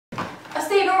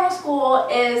School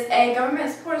is a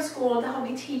government-supported school to help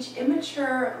you teach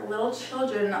immature little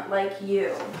children like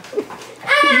you.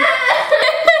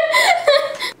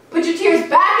 Put your tears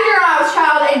back in your eyes,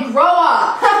 child, and grow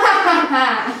up.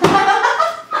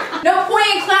 No point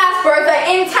in class, Bertha.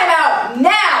 In timeout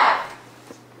now.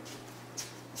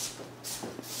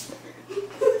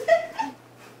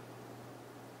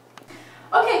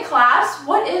 Okay, class.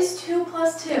 What is 2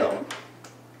 plus 2?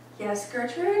 Yes,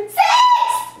 Gertrude? 6!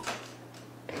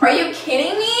 Are you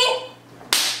kidding me?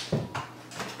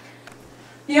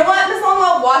 You know what, Miss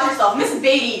Longwell? Watch yourself. Miss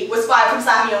Beatty was fired from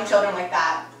slapping young children like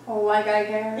that. Oh, I gotta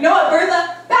care. You know what,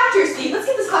 Bertha? Back to your seat. Let's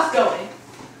get this class going.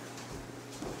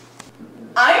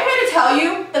 I'm here to tell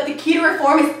you that the key to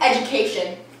reform is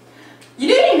education. You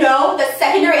didn't know that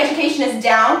secondary education is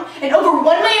down and over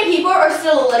 1 million people are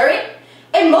still illiterate?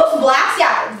 And most blacks,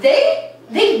 yeah,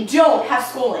 they don't have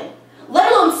schooling,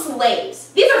 let alone slaves.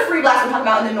 These are free blacks I'm talking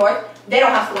about in the north. They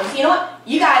don't have schooling. So you know what?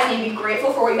 You guys need to be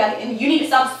grateful for what you got, and you need to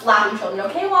stop slapping children,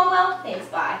 okay, Longwell? Thanks,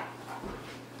 bye.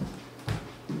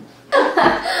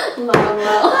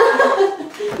 Longwell.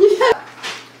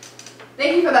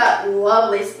 Thank you for that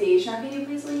lovely speech. Now can you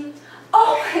please leave?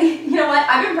 Oh, you know what?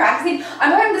 I've been practicing.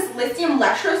 I'm part of this Lithium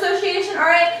Lecture Association,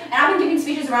 alright? And I've been giving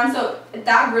speeches around, so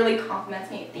that really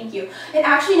compliments me. Thank you. And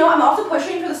actually, you know, I'm also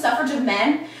pushing for the suffrage of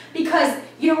men because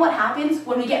you know what happens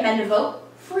when we get men to vote?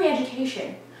 Free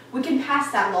education. We can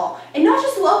pass that law. And not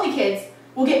just wealthy kids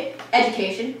will get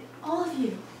education. All of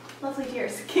you, lovely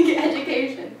dears, can get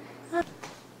education.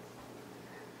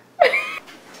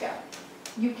 Yeah.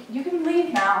 You can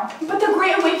leave now. But the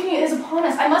Great Awakening is upon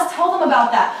us. I must tell them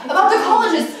about that. About the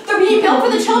colleges. They're being built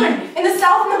for the children in the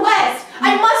South and the West.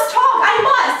 I must talk. I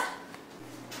must.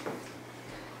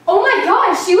 Oh my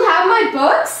gosh, you have my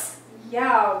books?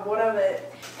 Yeah, what of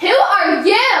it? Who are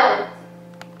you?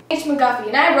 mcguffey,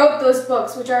 and I wrote those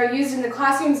books, which are used in the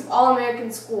classrooms of all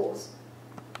American schools.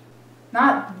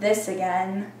 Not this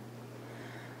again.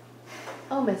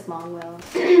 Oh, Miss Longwell.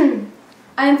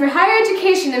 I am for higher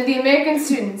education of the American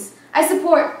students. I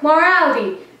support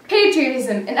morality,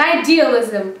 patriotism, and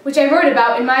idealism, which I wrote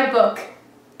about in my book.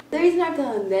 The reason I've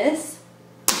done this?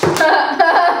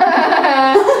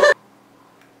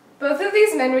 Both of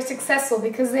these men were successful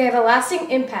because they had a lasting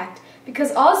impact,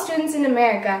 because all students in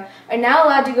America are now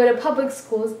allowed to go to public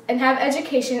schools and have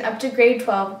education up to grade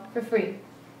 12 for free.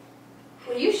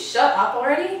 Will you shut up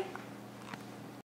already?